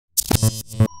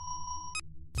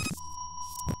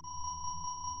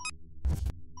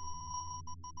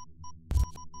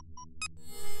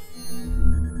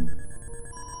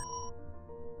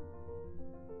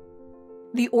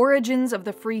The origins of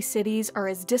the free cities are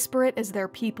as disparate as their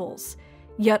peoples,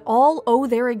 yet all owe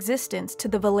their existence to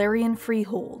the Valyrian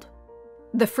freehold.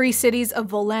 The free cities of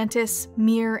Volantis,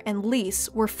 Myr, and Lys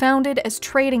were founded as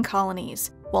trading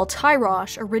colonies, while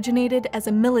Tyrosh originated as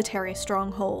a military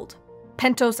stronghold.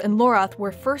 Pentos and Lorath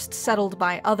were first settled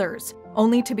by others,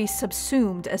 only to be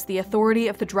subsumed as the authority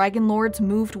of the Dragon Lords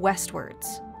moved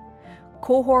westwards.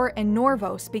 Qohor and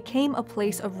Norvos became a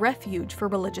place of refuge for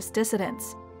religious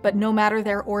dissidents, but no matter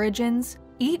their origins,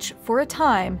 each, for a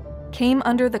time, came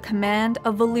under the command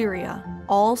of Valyria,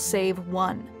 all save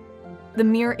one. The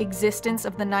mere existence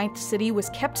of the Ninth City was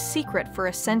kept secret for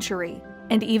a century,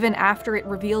 and even after it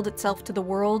revealed itself to the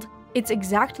world, its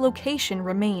exact location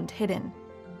remained hidden.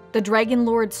 The Dragon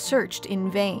Lords searched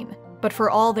in vain, but for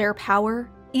all their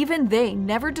power, even they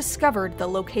never discovered the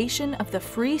location of the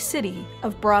free city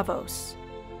of Braavos.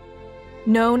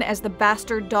 Known as the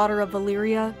bastard daughter of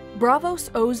Valyria, Braavos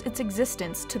owes its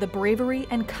existence to the bravery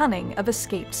and cunning of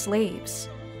escaped slaves.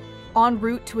 En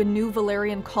route to a new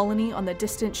Valyrian colony on the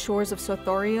distant shores of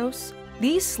Sothorios,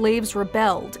 these slaves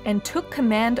rebelled and took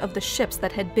command of the ships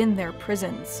that had been their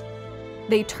prisons.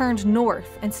 They turned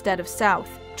north instead of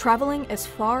south, traveling as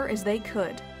far as they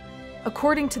could.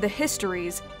 According to the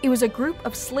histories, it was a group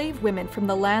of slave women from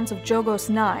the lands of Jogos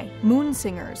Nai, moon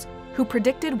singers, who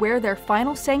predicted where their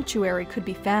final sanctuary could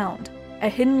be found, a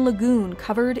hidden lagoon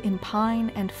covered in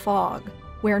pine and fog,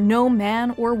 where no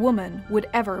man or woman would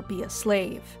ever be a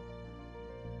slave.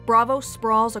 Braavos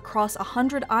sprawls across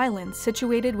 100 islands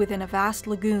situated within a vast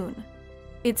lagoon.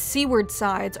 Its seaward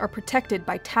sides are protected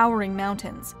by towering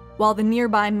mountains, while the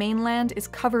nearby mainland is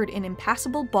covered in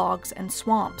impassable bogs and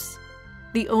swamps.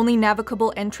 The only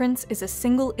navigable entrance is a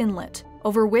single inlet,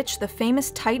 over which the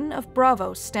famous Titan of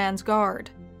Braavos stands guard.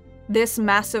 This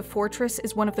massive fortress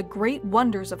is one of the great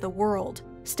wonders of the world,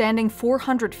 standing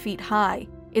 400 feet high,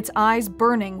 its eyes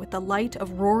burning with the light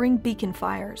of roaring beacon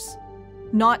fires.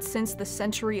 Not since the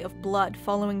century of blood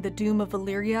following the doom of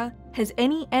Valyria has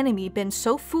any enemy been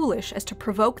so foolish as to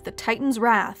provoke the Titan's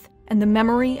wrath, and the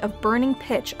memory of burning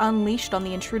pitch unleashed on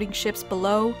the intruding ships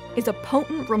below is a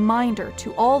potent reminder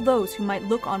to all those who might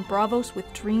look on Braavos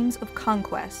with dreams of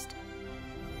conquest.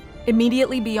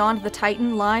 Immediately beyond the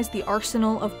Titan lies the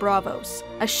Arsenal of Braavos,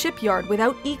 a shipyard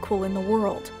without equal in the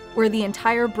world, where the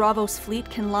entire Braavos fleet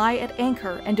can lie at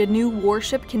anchor and a new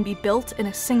warship can be built in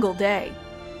a single day.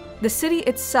 The city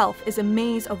itself is a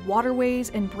maze of waterways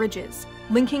and bridges,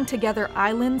 linking together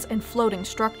islands and floating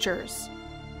structures.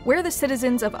 Where the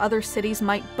citizens of other cities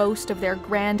might boast of their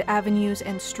grand avenues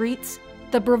and streets,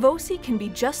 the Braavosi can be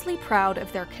justly proud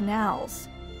of their canals.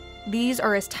 These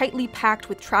are as tightly packed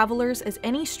with travelers as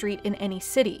any street in any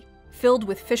city, filled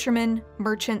with fishermen,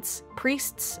 merchants,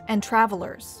 priests, and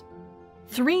travelers.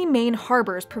 3 main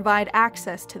harbors provide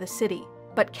access to the city,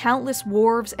 but countless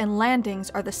wharves and landings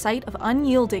are the site of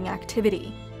unyielding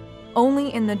activity.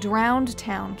 Only in the drowned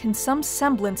town can some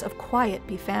semblance of quiet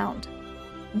be found.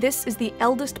 This is the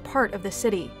eldest part of the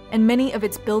city, and many of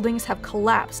its buildings have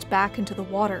collapsed back into the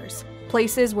waters,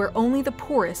 places where only the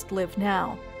poorest live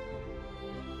now.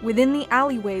 Within the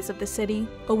alleyways of the city,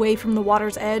 away from the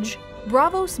water's edge,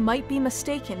 Braavos might be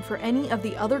mistaken for any of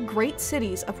the other great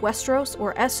cities of Westeros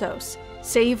or Essos,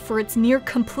 save for its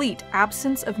near-complete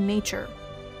absence of nature.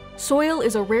 Soil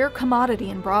is a rare commodity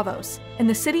in Braavos, and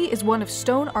the city is one of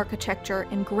stone architecture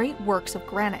and great works of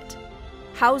granite.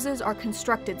 Houses are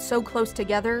constructed so close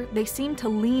together they seem to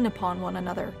lean upon one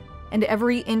another, and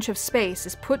every inch of space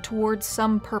is put towards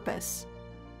some purpose.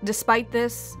 Despite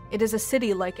this, it is a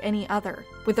city like any other,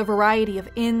 with a variety of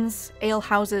inns,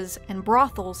 alehouses, and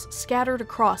brothels scattered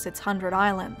across its 100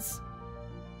 islands.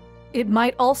 It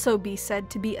might also be said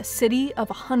to be a city of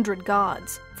 100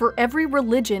 gods, for every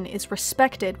religion is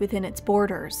respected within its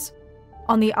borders.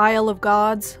 On the Isle of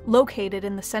Gods, located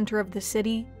in the center of the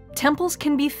city, temples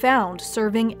can be found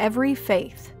serving every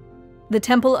faith. The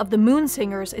Temple of the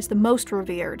Moonsingers is the most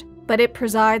revered, but it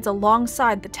presides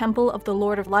alongside the Temple of the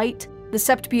Lord of Light, the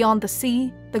Sept Beyond the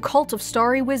Sea, the Cult of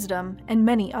Starry Wisdom, and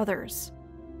many others.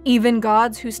 Even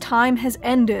gods whose time has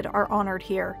ended are honored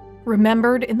here,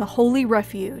 remembered in the Holy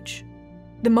Refuge.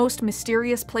 The most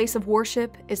mysterious place of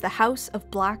worship is the House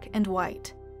of Black and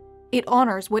White. It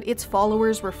honors what its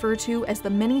followers refer to as the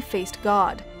many-faced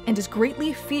god, and is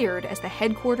greatly feared as the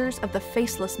headquarters of the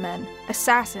Faceless Men,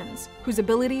 assassins, whose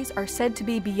abilities are said to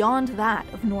be beyond that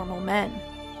of normal men.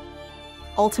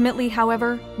 Ultimately,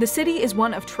 however, the city is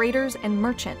one of traders and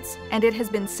merchants, and it has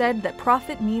been said that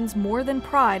profit means more than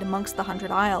pride amongst the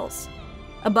 100 Isles.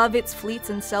 Above its fleets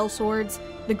and sellswords,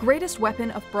 the greatest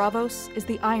weapon of Braavos is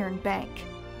the Iron Bank.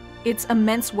 Its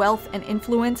immense wealth and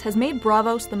influence has made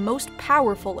Braavos the most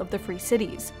powerful of the free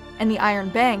cities, and the Iron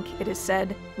Bank, it is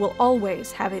said, will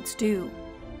always have its due.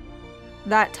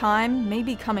 That time may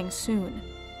be coming soon.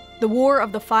 The War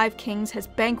of the Five Kings has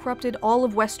bankrupted all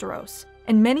of Westeros,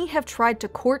 and many have tried to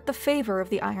court the favor of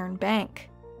the Iron Bank.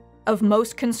 Of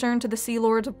most concern to the Sea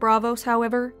Lords of Braavos,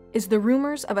 however, is the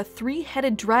rumors of a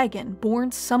three-headed dragon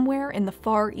born somewhere in the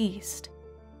Far East.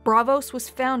 Braavos was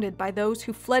founded by those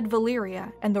who fled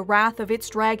Valyria and the wrath of its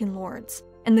dragon lords,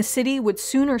 and the city would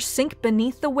sooner sink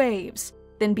beneath the waves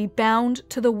than be bound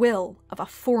to the will of a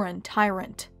foreign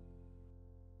tyrant.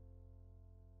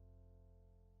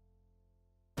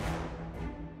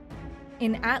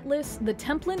 In Atlas, the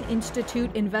Templin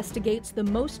Institute investigates the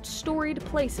most storied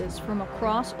places from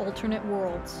across alternate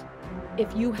worlds.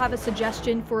 If you have a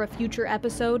suggestion for a future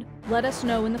episode, let us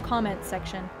know in the comments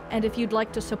section, and if you'd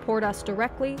like to support us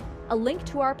directly, a link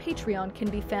to our Patreon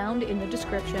can be found in the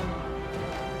description.